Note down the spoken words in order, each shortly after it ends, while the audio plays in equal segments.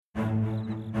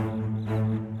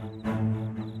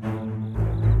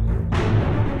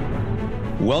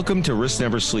Welcome to Risk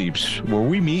Never Sleeps, where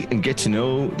we meet and get to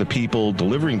know the people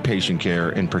delivering patient care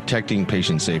and protecting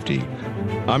patient safety.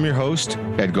 I'm your host,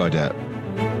 Ed Gaudette.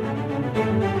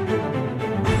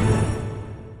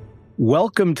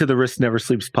 Welcome to the Risk Never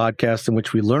Sleeps podcast, in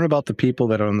which we learn about the people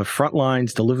that are on the front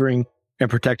lines delivering and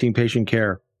protecting patient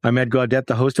care. I'm Ed Gaudette,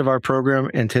 the host of our program,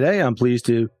 and today I'm pleased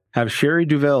to have Sherri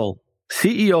Douville,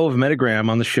 CEO of Medigram,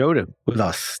 on the show with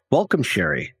us. Welcome,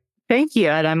 Sherri. Thank you,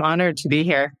 Ed. I'm honored to be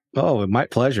here. Oh, my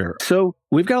pleasure. So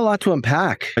we've got a lot to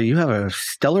unpack. You have a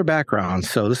stellar background,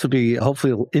 so this will be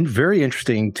hopefully very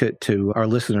interesting to our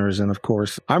listeners. And of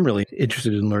course, I'm really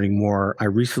interested in learning more. I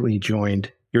recently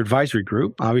joined your advisory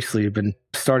group. Obviously, you've been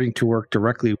starting to work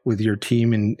directly with your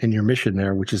team and your mission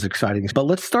there, which is exciting. But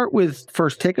let's start with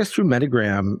first, take us through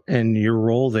Medigram and your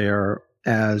role there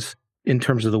in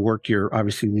terms of the work you're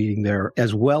obviously leading there,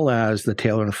 as well as the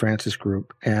Taylor and Francis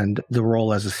group and the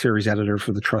role as a series editor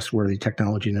for the Trustworthy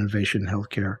Technology and Innovation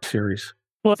Healthcare series.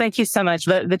 Well, thank you so much.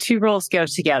 The two roles go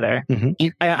together. Mm-hmm.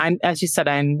 I'm, as you said,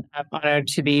 I'm honored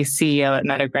to be CEO at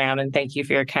Medigram, and thank you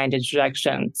for your kind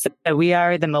introduction. So we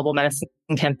are the mobile medicine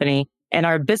company, and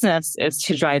our business is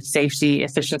to drive safety,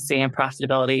 efficiency, and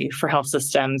profitability for health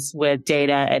systems with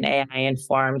data and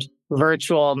AI-informed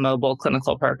virtual mobile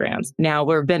clinical programs. Now,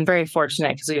 we've been very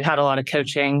fortunate because we've had a lot of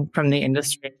coaching from the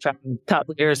industry, from top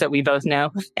leaders that we both know,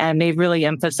 and they've really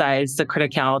emphasized the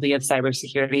criticality of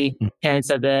cybersecurity because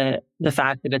of the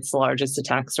fact that it's the largest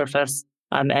attack surface,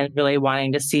 and really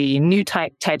wanting to see new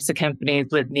types of companies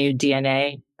with new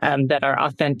DNA that are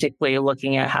authentically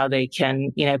looking at how they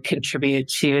can, contribute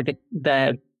to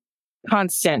the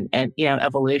constant and,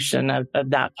 evolution of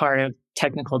that part of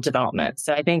technical development.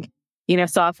 So I think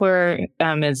software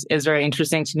is very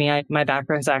interesting to me. My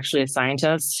background is actually a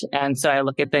scientist. And so I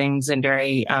look at things in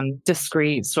very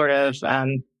discrete sort of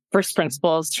first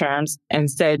principles terms. And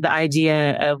so the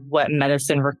idea of what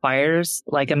medicine requires,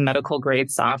 like a medical grade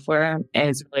software,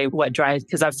 is really what drives,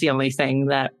 because that's the only thing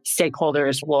that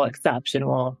stakeholders will accept and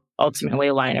will ultimately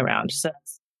align around. So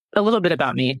that's a little bit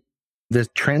about me. The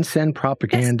transcend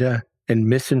propaganda and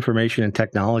misinformation and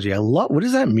technology. What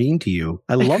does that mean to you?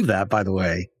 I love that, by the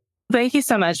way. Thank you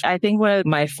so much. I think one of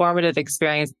my formative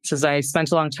experiences, I spent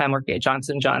a long time working at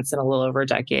Johnson & Johnson, a little over a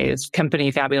decade.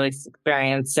 Company, fabulous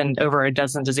experience, and over a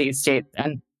dozen disease states.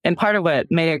 And part of what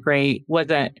made it great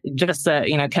wasn't just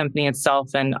the, company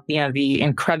itself and, the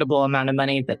incredible amount of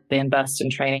money that they invest in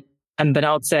training. But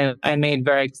also I made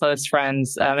very close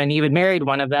friends, and even married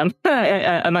one of them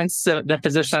amongst the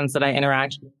physicians that I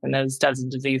interacted with in those dozen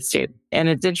disease states. And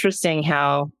it's interesting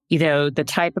how, the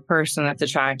type of person that's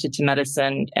attracted to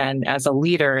medicine and as a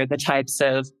leader, the types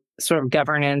of sort of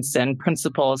governance and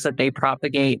principles that they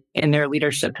propagate in their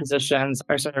leadership positions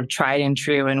are sort of tried and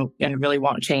true and really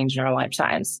won't change in our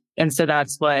lifetimes. And so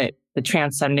that's what the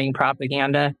transcending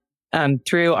propaganda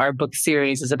through our book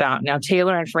series is about. Now,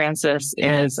 Taylor and Francis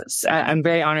I'm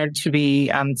very honored to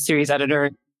be series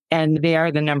editor, and they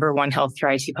are the number one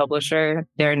healthcare IT publisher.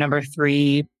 They're number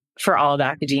 3 for all of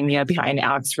academia behind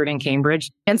Oxford and Cambridge.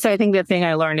 And so I think the thing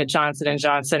I learned at Johnson &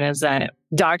 Johnson is that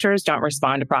doctors don't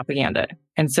respond to propaganda.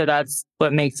 And so that's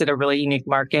what makes it a really unique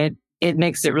market. It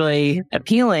makes it really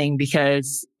appealing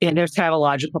because there's kind of a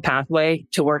logical pathway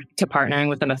to partnering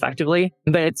with them effectively.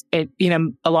 But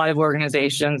a lot of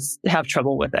organizations have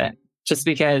trouble with it just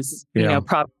because,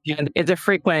 propaganda is a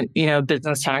frequent,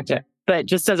 business tactic, but it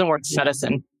just doesn't work in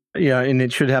medicine. Yeah, and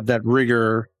it should have that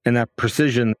rigor and that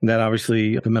precision that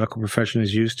obviously the medical profession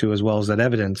is used to, as well as that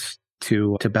evidence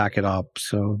to back it up.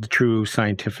 So the true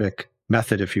scientific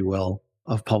method, if you will,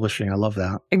 of publishing. I love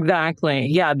that. Exactly.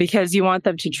 Yeah, because you want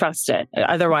them to trust it.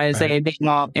 Otherwise, right, they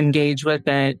won't engage with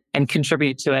it and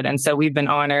contribute to it. And so we've been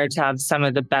honored to have some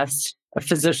of the best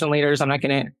physician leaders. I'm not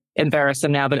going to embarrass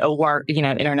them now, but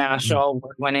international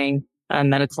award-winning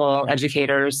medical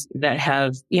educators that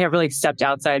have, really stepped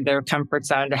outside their comfort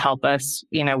zone to help us,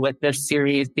 with this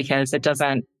series, because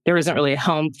there isn't really a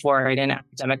home for it in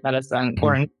academic medicine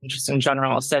or just in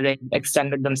general. So they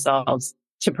extended themselves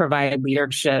to provide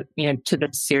leadership, to the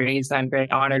series. I'm very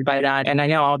honored by that. And I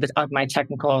know all of my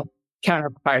technical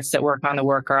counterparts that work on the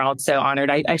work are also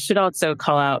honored. I should also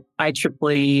call out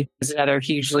IEEE is another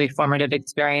hugely formative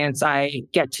experience. I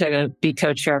get to be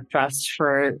co-chair of trust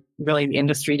for really the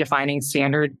industry defining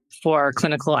standard for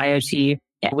clinical IoT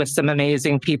with some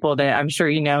amazing people that I'm sure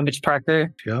Mitch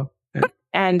Parker. Yeah.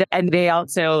 And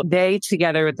they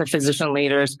together with the physician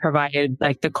leaders provided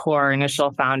like the core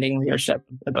initial founding leadership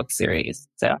of the book series.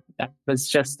 So that was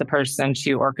just the person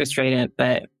to orchestrate it,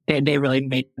 but they really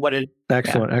made what it.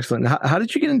 Excellent. Excellent. How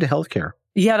did you get into healthcare?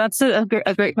 Yeah, that's a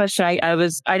great question.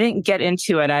 I didn't get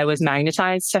into it. I was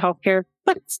magnetized to healthcare,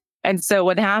 but And so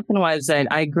what happened was that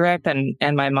I grew up and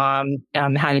my mom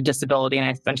had a disability, and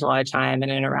I spent a lot of time in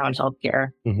and around healthcare.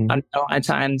 A lot of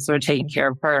time sort of taking care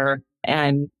of her.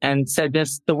 And so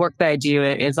the work that I do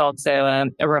is also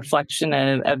a reflection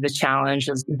of the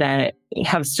challenges that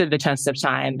have stood the test of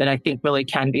time that I think really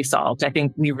can be solved. I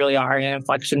think we really are at an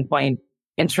inflection point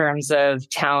in terms of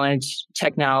talent,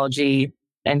 technology,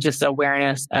 and just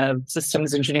awareness of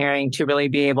systems engineering to really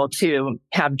be able to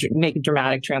make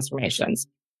dramatic transformations.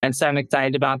 And so I'm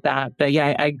excited about that. But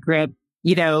yeah, I grew up,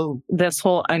 this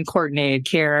whole uncoordinated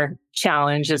care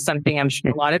challenge is something I'm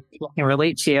sure a lot of people can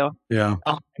relate to. Yeah.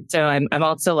 So I'm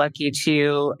also lucky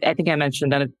I think I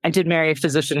mentioned that I did marry a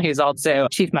physician who's also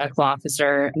chief medical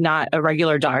officer, not a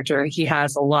regular doctor. He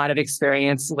has a lot of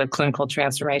experience with clinical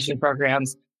transformation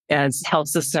programs as health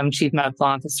system chief medical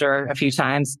officer a few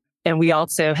times. And we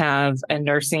also have a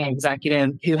nursing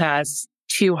executive who has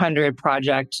 200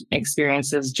 project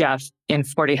experiences, Jeff, in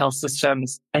 40 health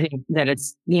systems. I think that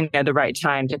it's the right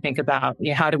time to think about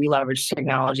how do we leverage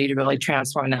technology to really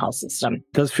transform the health system.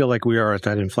 It does feel like we are at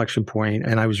that inflection point.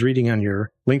 And I was reading on your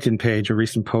LinkedIn page a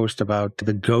recent post about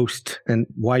the ghost and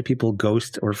why people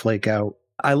ghost or flake out.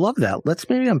 I love that. Let's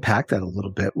maybe unpack that a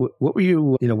little bit. What were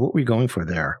you going for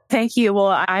there? Thank you.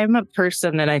 Well, I'm a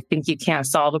person that I think you can't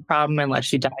solve a problem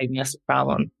unless you diagnose a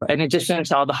problem. In addition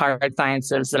to all the hard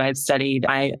sciences that I've studied,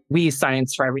 we use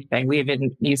science for everything. We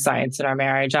even use science in our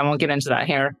marriage. I won't get into that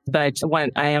here, but when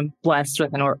I am blessed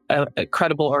with a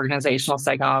credible organizational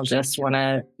psychologist, one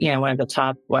of the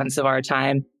top ones of our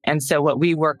time. And so what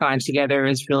we work on together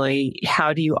is really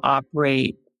how do you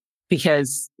operate,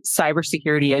 because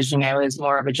cybersecurity, as you know, is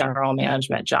more of a general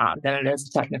management job than it is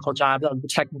a technical job. The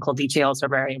technical details are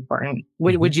very important.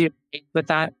 Would you agree with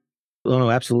that? Oh,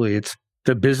 no, absolutely. It's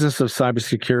the business of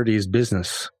cybersecurity is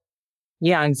business.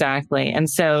 Yeah, exactly. And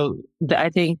so I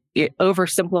think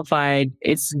oversimplified,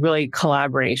 it's really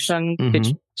collaboration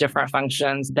between different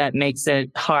functions that makes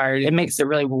it hard. It makes it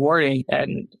really rewarding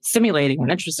and stimulating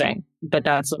and interesting, but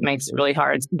that's what makes it really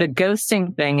hard. The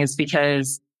ghosting thing is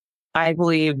because I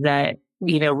believe that,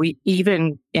 we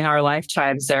even in our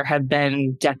lifetimes, there have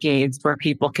been decades where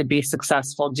people could be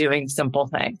successful doing simple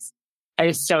things. I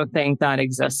just don't think that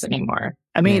exists anymore.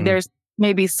 I mean, there's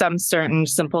maybe some certain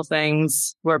simple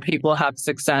things where people have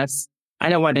success. I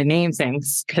don't want to name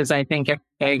things because I think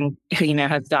everything,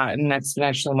 has gotten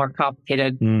exponentially more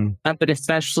complicated. But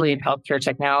especially in healthcare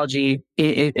technology,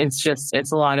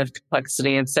 it's a lot of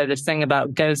complexity. And so this thing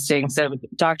about ghosting, so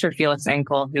Dr. Felix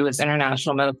Enkel, who was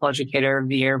International Medical Educator of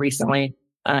the Year recently,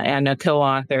 and a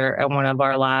co-author in one of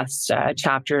our last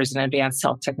chapters in Advanced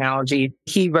Health Technology,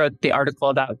 he wrote the article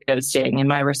about ghosting. And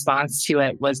my response to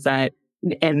it was that,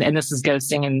 and this is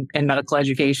ghosting in medical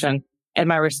education. And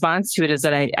my response to it is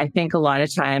that I think a lot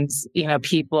of times,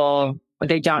 people,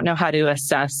 they don't know how to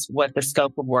assess what the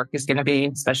scope of work is going to be,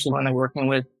 especially when they're working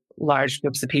with large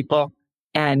groups of people.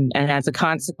 And as a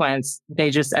consequence, they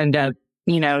just end up,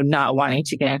 not wanting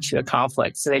to get into a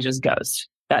conflict. So they just ghost.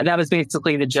 That was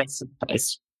basically the gist of the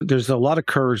post. There's a lot of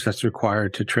courage that's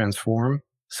required to transform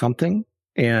something.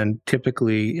 And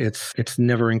typically it's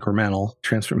never incremental.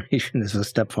 Transformation is a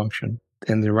step function.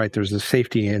 And you're right, there's a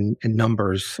safety in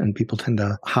numbers, and people tend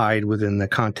to hide within the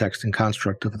context and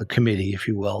construct of the committee, if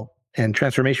you will. And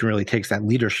transformation really takes that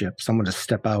leadership, someone to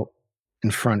step out in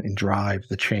front and drive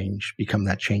the change, become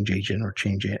that change agent or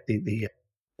change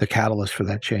the catalyst for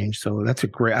that change. So that's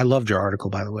I loved your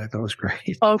article, by the way. That was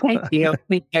great. Oh, thank you.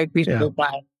 I appreciate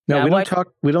that. No,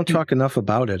 we don't talk enough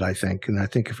about it, I think. And I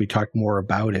think if we talk more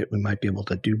about it, we might be able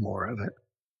to do more of it.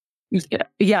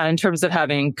 Yeah, in terms of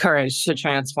having courage to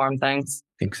transform things.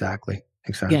 Exactly.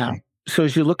 Yeah. So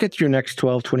as you look at your next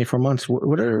 12, 24 months,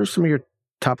 what are some of your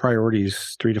top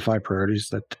priorities, 3 to 5 priorities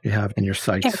that you have in your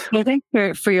sights? I think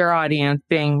for your audience,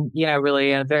 being,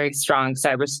 really a very strong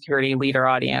cybersecurity leader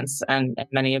audience, and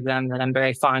many of them that I'm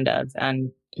very fond of and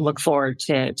look forward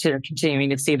to continuing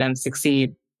to see them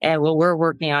succeed. And what we're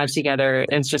working on together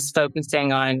is just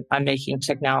focusing on making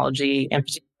technology, in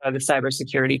particular the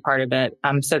cybersecurity part of it.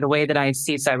 So the way that I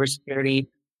see cybersecurity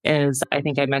is, I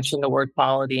think I mentioned the word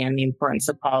quality and the importance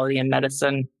of quality in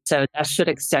medicine. So that should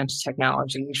extend to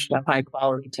technology. You should have high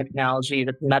quality technology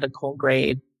that's medical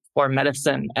grade for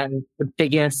medicine. And the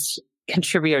biggest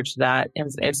contributor to that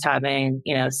is having,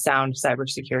 sound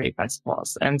cybersecurity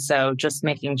principles. And so just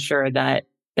making sure that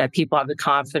people have the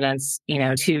confidence,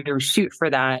 to shoot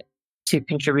for that, to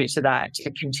contribute to that,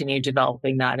 to continue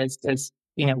developing that is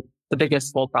the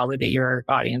biggest goal probably that your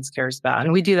audience cares about.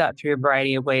 And we do that through a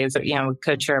variety of ways.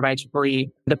 Co-chair by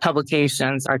IEEE, the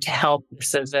publications are to help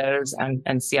CISOs and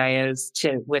CIOs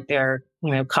with their,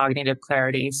 cognitive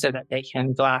clarity so that they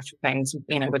can go after things,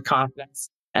 with confidence.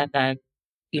 And then,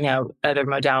 other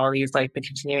modalities like the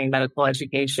continuing medical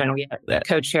education. We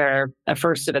co-chair a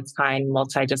first of its kind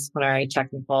multidisciplinary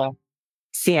technical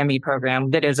CME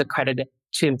program that is accredited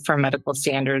for medical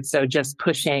standards. So just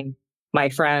pushing my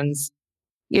friends,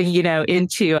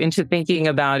 into thinking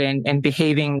about and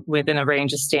behaving within a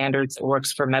range of standards that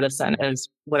works for medicine is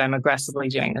what I'm aggressively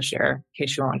doing this year, in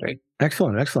case you're wondering.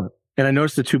 Excellent. Excellent. And I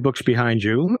noticed the 2 books behind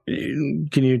you.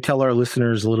 Can you tell our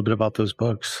listeners a little bit about those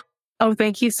books? Oh,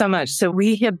 thank you so much. So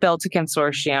we have built a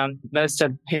consortium, most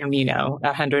of whom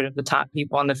 100 of the top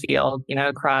people in the field,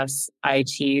 across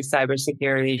IT,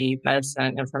 cybersecurity,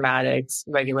 medicine, informatics,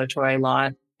 regulatory law.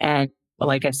 And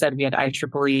like I said, we had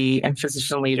IEEE and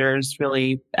physician leaders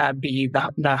really be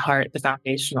the heart, the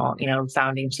foundational,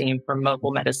 founding team for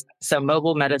mobile medicine. So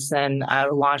mobile medicine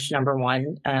launched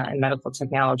 #1 in medical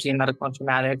technology and medical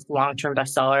informatics, long-term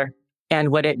bestseller. And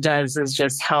what it does is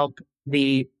just help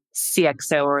the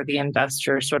CXO or the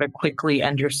investor sort of quickly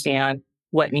understand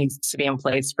what needs to be in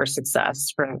place for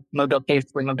success for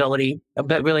basically mobility,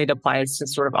 but really it applies to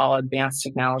sort of all advanced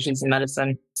technologies in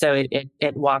medicine. So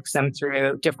it walks them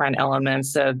through different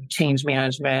elements of change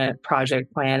management,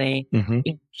 project planning,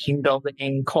 team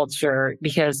building, culture,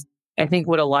 because I think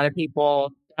what a lot of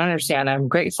people don't understand, I'm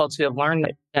grateful to have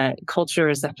learned that culture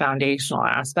is the foundational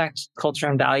aspect. Culture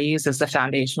and values is the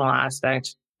foundational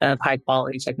aspect of high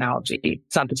quality technology.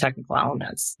 It's not the technical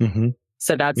elements.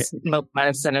 So that's mobile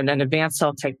medicine. And then advanced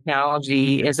health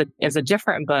technology is a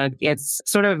different book. It's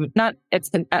sort of not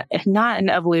an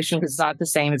evolution because it's not the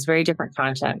same. It's very different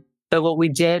content. But what we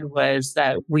did was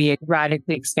that we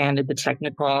radically expanded the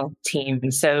technical team.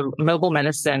 And so mobile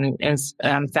medicine is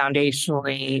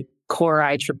foundationally core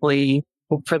IEEE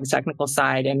for the technical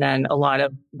side, and then a lot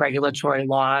of regulatory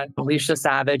law. Alicia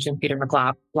Savage and Peter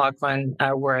McLaughlin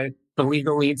were the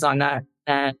legal leads on that.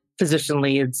 And physician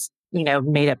leads,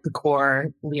 made up the core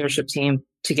leadership team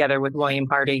together with William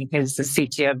Harding, who's the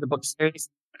CTO of the book series.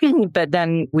 But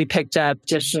then we picked up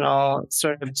additional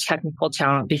sort of technical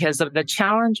talent because of the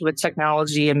challenge with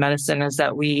technology and medicine is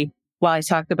that while I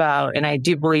talk about, and I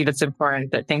do believe it's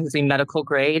important that things be medical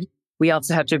grade, we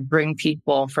also have to bring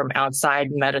people from outside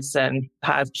medicine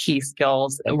who have key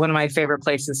skills. One of my favorite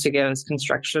places to go is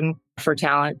construction for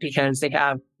talent because they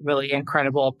have really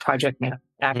incredible project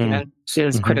acumen, which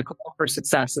is critical for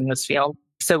success in this field.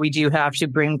 So we do have to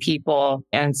bring people.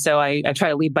 And so I try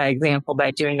to lead by example by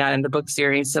doing that in the book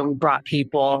series. So we brought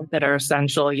people that are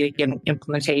essential in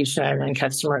implementation and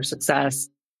customer success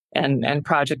and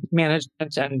project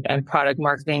management and product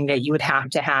marketing that you would have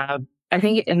to have. I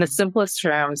think in the simplest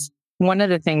terms, one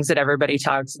of the things that everybody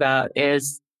talks about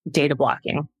is data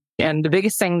blocking. And the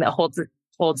biggest thing that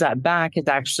holds that back is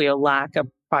actually a lack of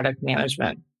product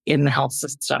management in the health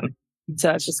system.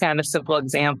 So it's just kind of a simple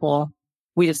example.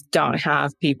 We just don't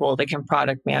have people that can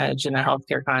product manage in a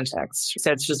healthcare context.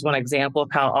 So it's just one example of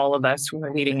how all of us who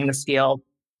are leading in this field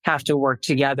have to work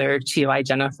together to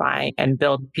identify and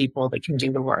build people that can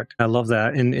do the work. I love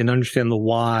that and understand the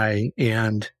why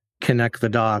and connect the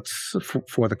dots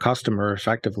for the customer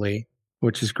effectively,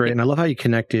 which is great. And I love how you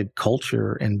connected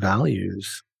culture and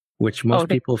values, which most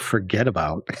people forget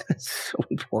about. It's so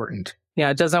important. Yeah,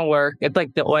 it doesn't work. It's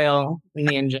like the oil in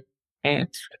the engine.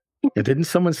 Yeah, didn't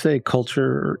someone say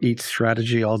culture eats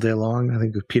strategy all day long? I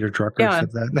think Peter Drucker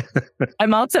said that.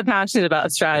 I'm also passionate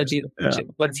about strategy.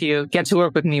 Once you get to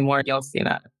work with me more, you'll see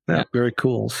that. Yeah. Very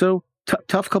cool. So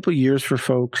tough couple of years for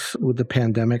folks with the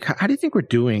pandemic. How do you think we're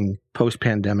doing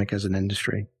post-pandemic as an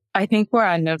industry? I think we're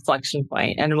at an inflection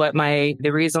point. And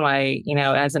the reason why,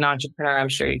 as an entrepreneur, I'm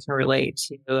sure you can relate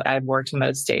to, I've worked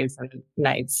most days and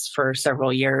nights for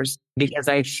several years because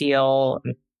I feel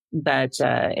that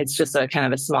it's just a kind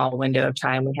of a small window of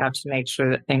time. We have to make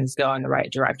sure that things go in the right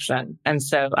direction. And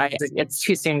so it's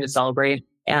too soon to celebrate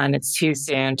and it's too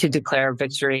soon to declare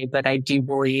victory. But I do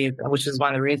believe, which is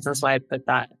one of the reasons why I put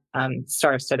that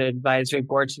star-studded advisory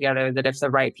board together, that if the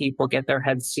right people get their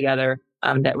heads together,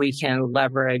 that we can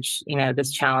leverage,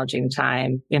 this challenging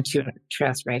time into a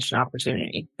transformation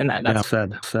opportunity. And that's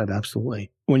said,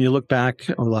 absolutely. When you look back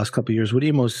over the last couple of years, what are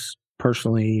you most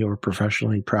personally or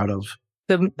professionally proud of?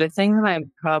 The thing that I'm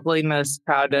probably most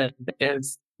proud of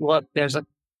is, look, there's a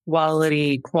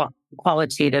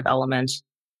qualitative element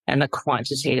and a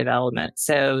quantitative element.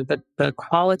 So the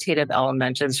qualitative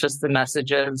element is just the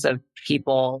messages of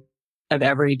people of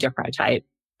every different type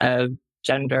of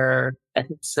gender,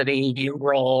 ethnicity,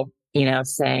 role,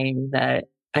 saying that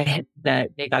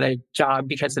they got a job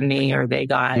because of me or they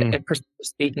got a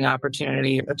speaking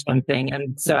opportunity or something.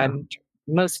 And so I'm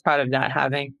most proud of that,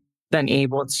 having been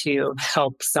able to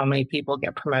help so many people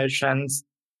get promotions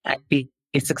and be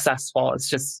successful. It's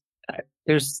just,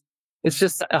 there's it's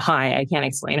just a high. I can't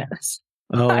explain it.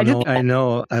 Oh, no, I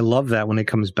know. I love that when it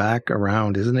comes back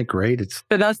around. Isn't it great?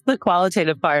 But that's the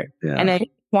qualitative part. Yeah. And the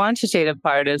quantitative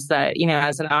part is that,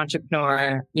 as an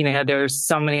entrepreneur, there's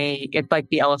so many, it's like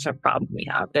the elephant problem we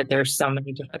have, that there's so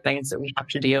many different things that we have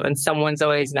to do. And someone's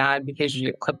always mad because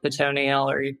you clip the toenail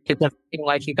or you get something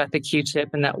like you got the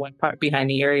Q-tip in that one part behind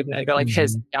the ear, even though you're like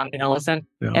his down the listen.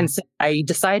 Yeah. And so I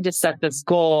decided to set this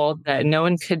goal that no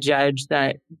one could judge,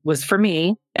 that was for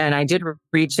me. And I did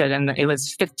reach it, and it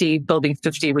was building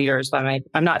 50 leaders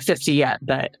I'm not 50 yet,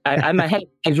 but I'm ahead of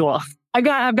schedule.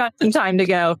 I've got some time to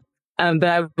go.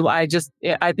 But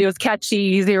it was catchy,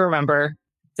 easy to remember.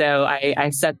 So I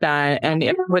set that. And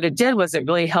what it did was it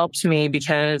really helped me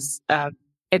because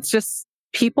it's just,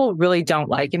 people really don't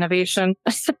like innovation.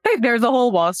 There's a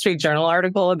whole Wall Street Journal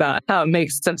article about how it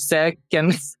makes them sick.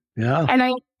 And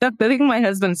the thing my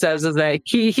husband says is that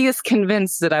he is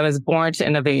convinced that I was born to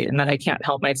innovate and that I can't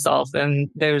help myself. And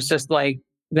there's just like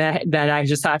that I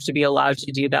just have to be allowed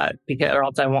to do that, because or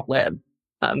else I won't live.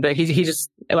 But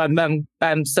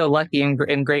I'm so lucky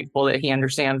and grateful that he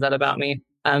understands that about me.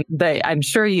 But I'm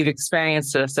sure you've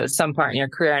experienced this at some part in your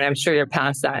career, and I'm sure you're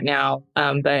past that now.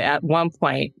 But at one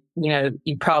point,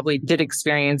 you probably did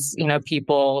experience,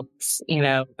 people's,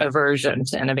 aversion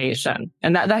to innovation,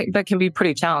 and that can be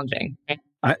pretty challenging. Right?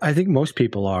 I think most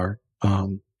people are,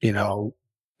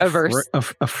 averse,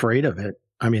 afraid of it.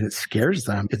 I mean, it scares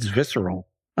them. It's visceral.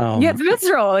 It's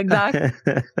visceral, exactly.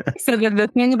 So the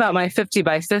thing about my 50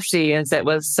 by 50 is it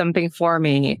was something for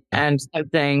me, and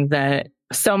something that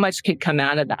so much could come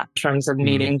out of that in terms of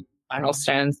meeting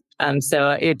milestones.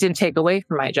 So it didn't take away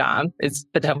from my job. It's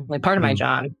definitely part of my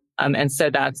job. And so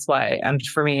that's why,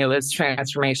 for me, it was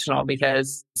transformational,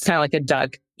 because it's kind of like a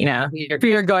duck,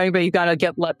 you're going, but you got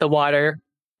to let the water.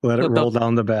 Let it roll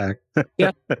down the back.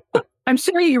 Yeah. I'm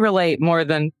sure you relate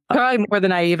probably more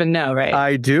than I even know, right?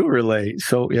 I do relate.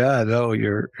 So yeah, no,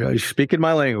 you're speaking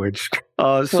my language.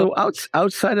 So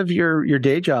outside of your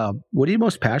day job, what are you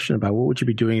most passionate about? What would you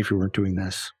be doing if you weren't doing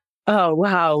this? Oh,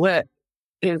 wow.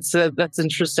 That's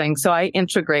interesting. So I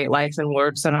integrate life and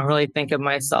work. So I don't really think of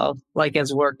myself like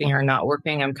as working or not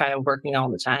working. I'm kind of working all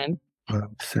the time.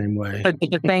 Same way. But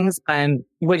the things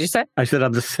what'd you say? I said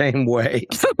I'm the same way.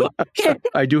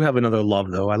 I do have another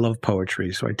love, though. I love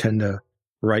poetry. So I tend to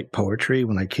write poetry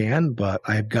when I can, but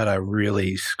I've got to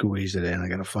really squeeze it in. I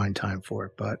got to find time for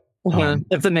it. But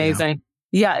it's amazing.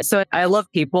 Yeah. So I love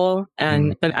people,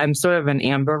 and I'm sort of an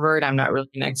ambivert. I'm not really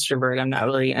an extrovert. I'm not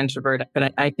really an introvert.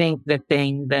 But I think the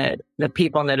thing that the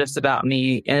people notice about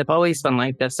me, and I've always been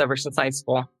like this ever since high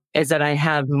school, is that I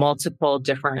have multiple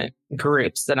different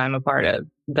groups that I'm a part of,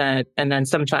 and then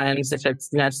sometimes if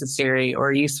it's necessary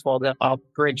or useful, that I'll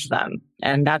bridge them.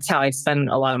 And that's how I spend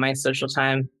a lot of my social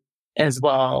time as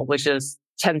well, which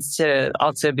tends to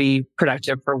also be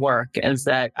productive for work, is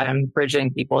that I'm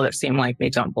bridging people that seem like they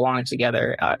don't belong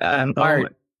together. My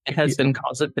husband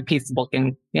calls it the peaceable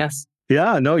king. Yes.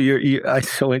 Yeah, no,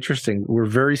 it's so interesting. We're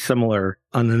very similar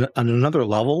on another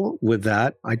level with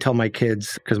that. I tell my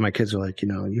kids, because my kids are like,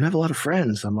 you have a lot of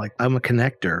friends. I'm like, I'm a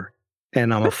connector,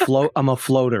 and I'm a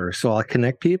floater. So I'll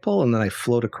connect people, and then I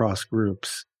float across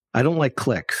groups. I don't like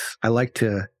cliques. I like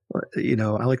to,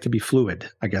 I like to be fluid,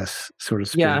 I guess, sort of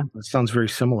speak. Yeah. It sounds very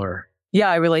similar. Yeah,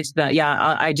 I relate to that.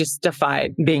 Yeah, I just defy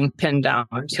being pinned down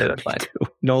to it. But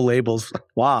no labels.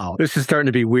 Wow, this is starting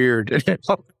to be weird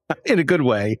in a good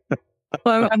way.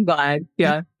 Well, I'm glad.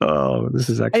 Yeah. Oh, this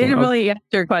is excellent. I didn't really answer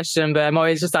your question, but I'm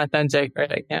always just authentic,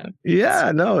 right?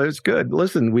 Yeah, no, it's good.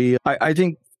 Listen, I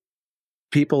think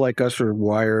people like us are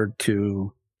wired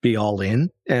to be all in,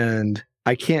 and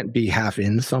I can't be half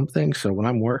in something. So when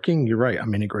I'm working, you're right.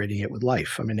 I'm integrating it with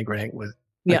life. I'm integrating it with,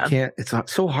 it's not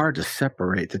so hard to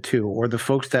separate the two, or the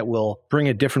folks that will bring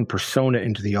a different persona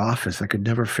into the office. I could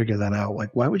never figure that out. Like,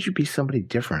 why would you be somebody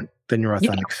different than your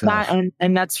authentic self?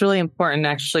 And that's really important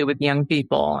actually with young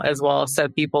people as well. So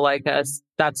people like us,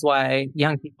 that's why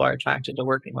young people are attracted to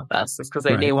working with us, is because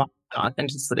they want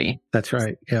authenticity. That's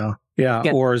right. Yeah.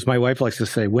 Or as my wife likes to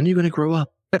say, when are you going to grow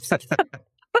up?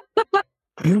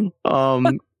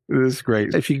 This is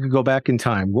great. If you could go back in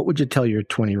time, what would you tell your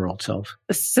 20-year-old self?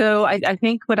 So I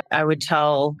think what I would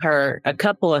tell her, a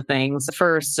couple of things.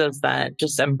 First is that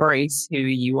just embrace who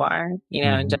you are,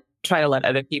 and just try to let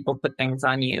other people put things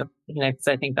on you, because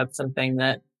I think that's something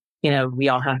that, we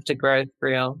all have to grow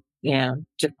through,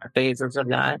 different phases of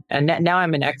that. And now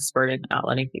I'm an expert in not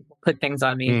letting people put things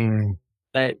on me.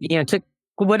 But,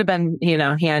 would have been,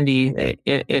 handy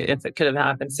if it could have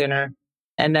happened sooner.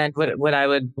 And then what I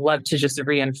would love to just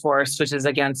reinforce, which is,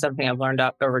 again, something I've learned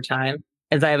over time,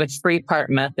 is I have a 3-part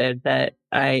method that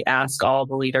I ask all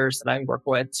the leaders that I work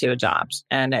with to adopt.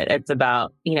 And it's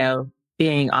about,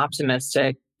 being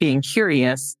optimistic, being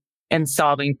curious, and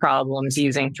solving problems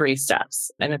using 3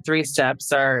 steps. And the 3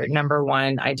 steps are, number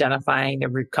 1, identifying the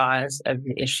root cause of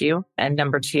the issue. And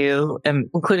number 2,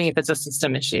 including if it's a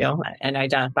system issue, and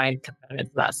identifying components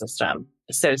of that system,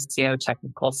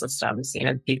 socio-technical systems,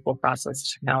 people,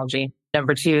 process, technology.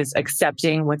 Number 2 is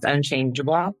accepting what's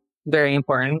unchangeable. Very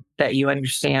important that you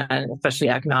understand, especially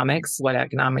economics, what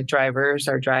economic drivers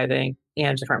are driving,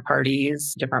 different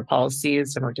parties, different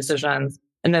policies, different decisions.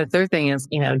 And the third thing is,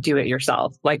 do it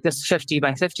yourself, like this 50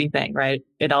 by 50 thing, right?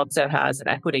 It also has an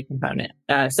equity component.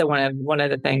 So one of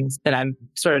the things that I'm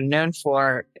sort of known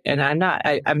for, and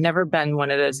I've never been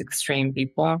one of those extreme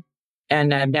people,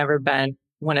 and I've never been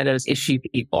one of those issue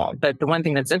people. But the one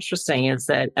thing that's interesting is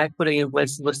that equity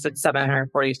was listed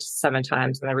 747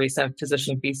 times in the recent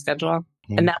physician fee schedule.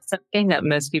 Mm. And that's something that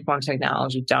most people in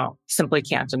technology simply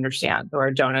can't understand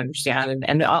or don't understand.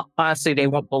 And honestly, they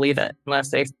won't believe it unless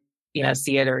they,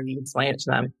 see it or you explain it to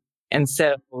them. And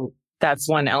so that's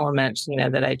one element,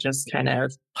 that I just kind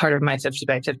of, part of my 50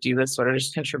 by 50 was sort of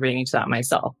just contributing to that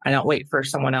myself. I don't wait for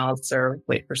someone else or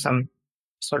wait for some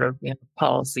sort of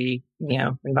policy,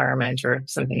 environment or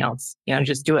something else,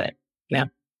 just do it. Yeah.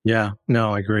 Yeah.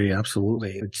 No, I agree.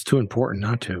 Absolutely. It's too important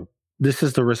not to. This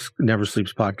is the Risk Never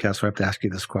Sleeps podcast. So I have to ask you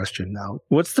this question now.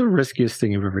 What's the riskiest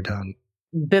thing you've ever done?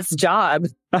 This job.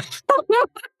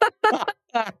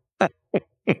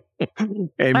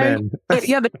 Amen.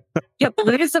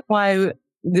 The reason why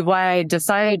I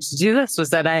decided to do this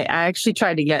was that I actually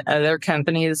tried to get other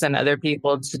companies and other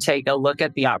people to take a look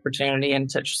at the opportunity and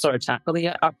to sort of tackle the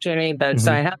opportunity. But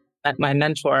so I have met my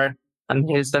mentor,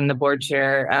 who's been the board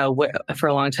chair for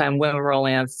a long time, Wim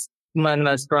Rolance, one of the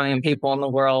most brilliant people in the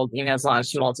world, has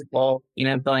launched multiple,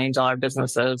 billion-dollar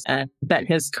businesses and bet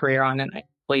his career on an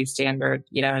employee standard,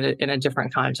 in a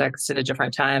different context at a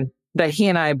different time. But he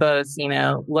and I both,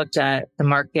 looked at the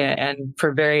market, and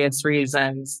for various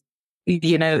reasons,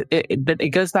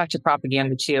 it goes back to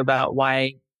propaganda too about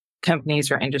why companies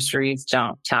or industries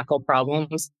don't tackle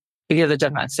problems, because it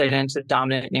doesn't fit into the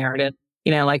dominant narrative.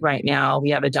 Like right now,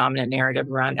 we have a dominant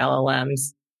narrative around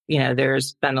LLMs.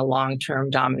 There's been a long-term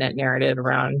dominant narrative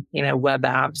around, web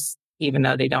apps, even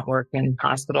though they don't work in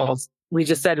hospitals. We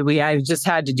just said I just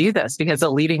had to do this because the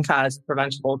leading cause of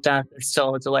preventable death is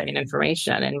still a delay in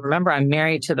information. And remember, I'm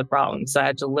married to the problem, so I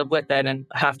had to live with it and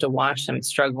have to watch him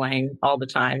struggling all the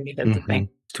time because of things.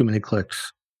 Too many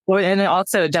clicks. Well, and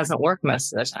it doesn't work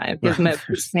most of the time. Because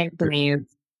most companies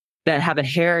that have a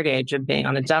heritage of being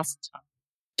on the desktop,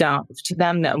 to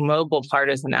them, the mobile part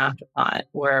is an afterthought,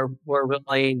 where we're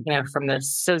really, from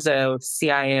the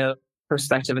CIO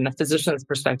perspective and the physician's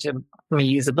perspective, from a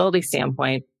usability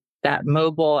standpoint, that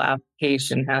mobile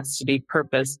application has to be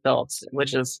purpose built,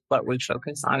 which is what we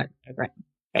focus on at Medigram.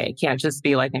 Okay? It can't just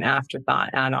be like an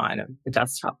afterthought add-on of the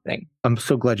desktop thing. I'm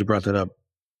so glad you brought that up.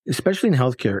 Especially in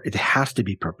healthcare, it has to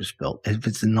be purpose built. If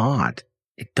it's not,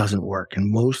 it doesn't work.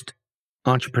 And most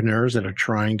entrepreneurs that are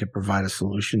trying to provide a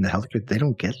solution to healthcare, they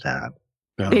don't get that.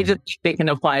 They can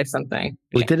apply something.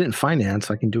 We did it in finance.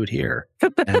 I can do it here.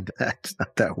 And that's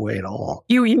not that way at all.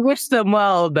 You wish them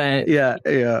well, but yeah.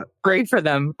 Pray for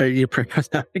them. You pray for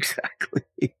them. Exactly.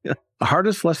 The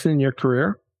hardest lesson in your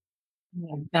career?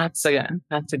 That's a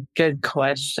good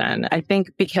question. I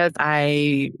think because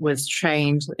I was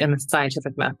trained in the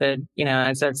scientific method,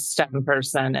 as a STEM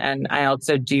person, and I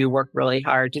also do work really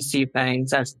hard to see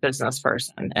things as a business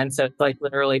person. And so it's like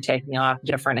literally taking off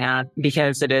different hats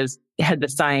because had the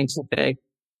scientific,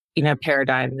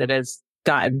 paradigm that has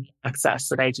gotten access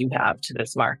that I do have to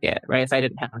this market, right? If I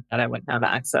didn't have that, I wouldn't have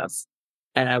access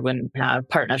and I wouldn't have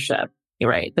partnership,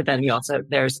 right? But then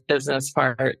there's business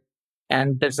part.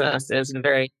 And business is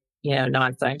very,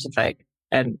 non-scientific.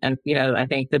 And, I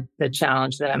think the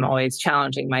challenge that I'm always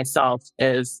challenging myself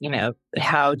is,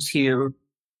 how to,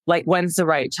 when's the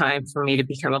right time for me to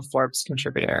become a Forbes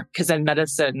contributor? Because in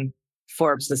medicine,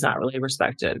 Forbes is not really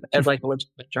respected as a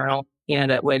legitimate journal,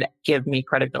 that would give me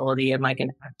credibility in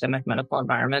an academic medical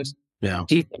environment. Yeah.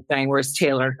 Do you think, whereas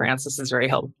Taylor Francis is very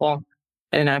helpful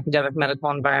in an academic medical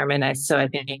environment? I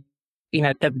think,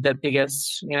 the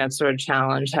biggest, sort of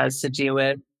challenge has to do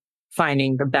with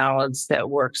finding the balance that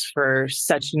works for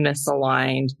such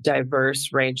misaligned, diverse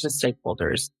range of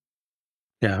stakeholders.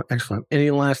 Yeah, excellent.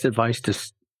 Any last advice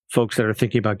to folks that are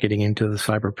thinking about getting into the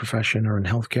cyber profession or in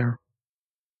healthcare?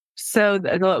 So,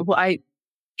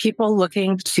 people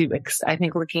looking to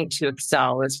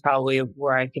excel is probably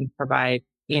where I can provide,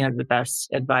 the best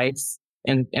advice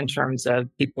in terms of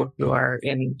people who are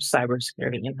in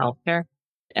cybersecurity and healthcare.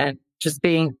 And just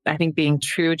being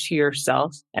true to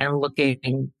yourself and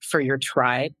looking for your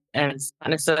tribe. And it's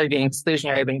not necessarily being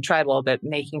exclusionary, being tribal, but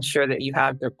making sure that you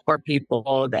have the core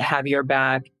people that have your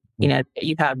back, that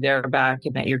you have their back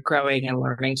and that you're growing and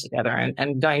learning together.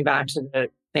 And going back to the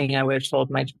thing I would have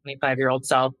told my 25-year-old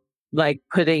self, like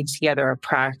putting together a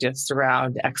practice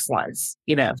around excellence,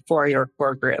 for your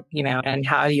core group, and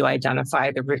how do you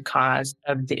identify the root cause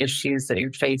of the issues that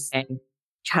you're facing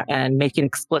and making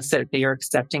explicit that you're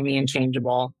accepting the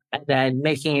unchangeable, and then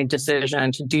making a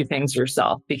decision to do things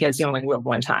yourself because you only live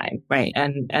one time, right?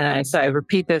 So I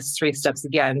repeat those 3 steps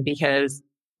again because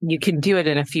you can do it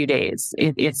in a few days.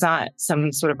 It's not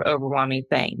some sort of overwhelming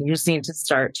thing. You just need to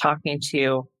start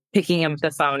picking up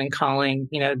the phone and calling,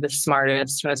 the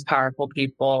smartest, most powerful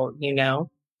people,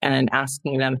 and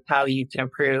asking them how you can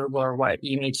improve or what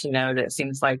you need to know that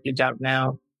seems like you don't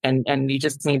know. And you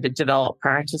just need to develop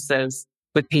practices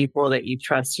with people that you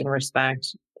trust and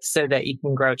respect so that you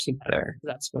can grow together.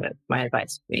 That's what my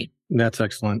advice would be. That's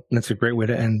excellent. That's a great way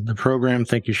to end the program.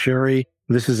 Thank you, Sherri.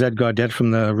 This is Ed Gaudette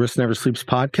from the Risk Never Sleeps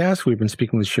podcast. We've been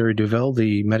speaking with Sherri Douville,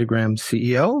 the Medigram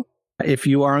CEO. If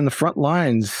you are on the front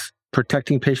lines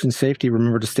protecting patient safety,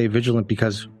 remember to stay vigilant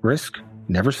because risk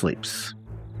never sleeps.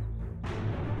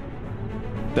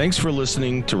 Thanks for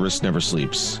listening to Risk Never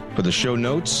Sleeps. For the show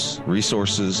notes,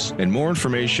 resources, and more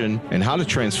information and how to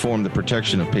transform the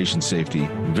protection of patient safety,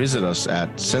 visit us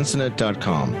at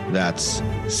Sensinet.com. That's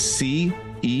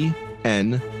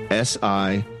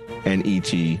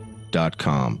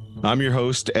CENSINET.com. I'm your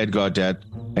host, Ed Gaudette,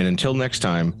 and until next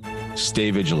time,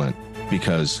 stay vigilant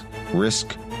because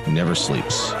risk never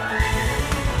sleeps.